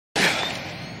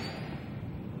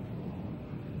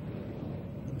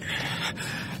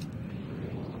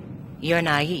You're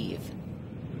naive.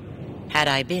 Had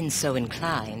I been so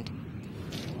inclined,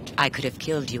 I could have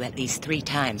killed you at least 3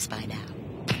 times by now.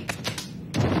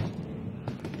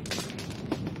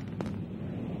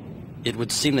 It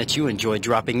would seem that you enjoy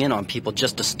dropping in on people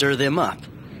just to stir them up.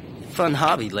 Fun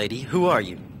hobby, lady. Who are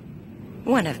you?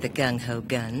 One of the gung-ho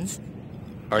guns.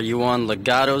 Are you on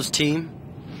Legato's team?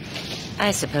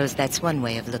 I suppose that's one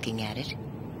way of looking at it.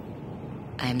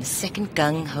 I'm the second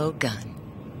gung-ho gun.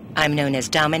 I'm known as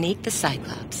Dominique the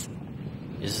Cyclops.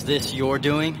 Is this your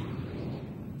doing?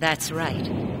 That's right.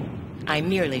 I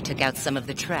merely took out some of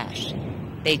the trash.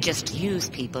 They just use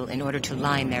people in order to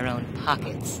line their own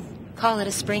pockets. Call it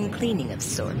a spring cleaning of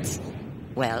sorts.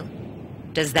 Well,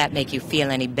 does that make you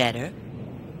feel any better?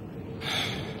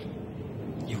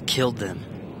 You killed them.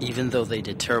 Even though they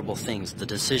did terrible things, the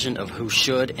decision of who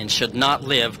should and should not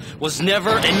live was never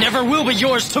and never will be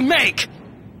yours to make!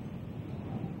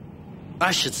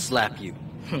 I should slap you.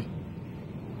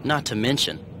 Not to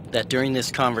mention that during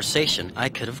this conversation, I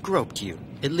could have groped you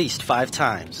at least 5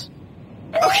 times.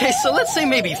 Okay, so let's say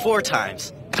maybe 4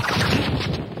 times.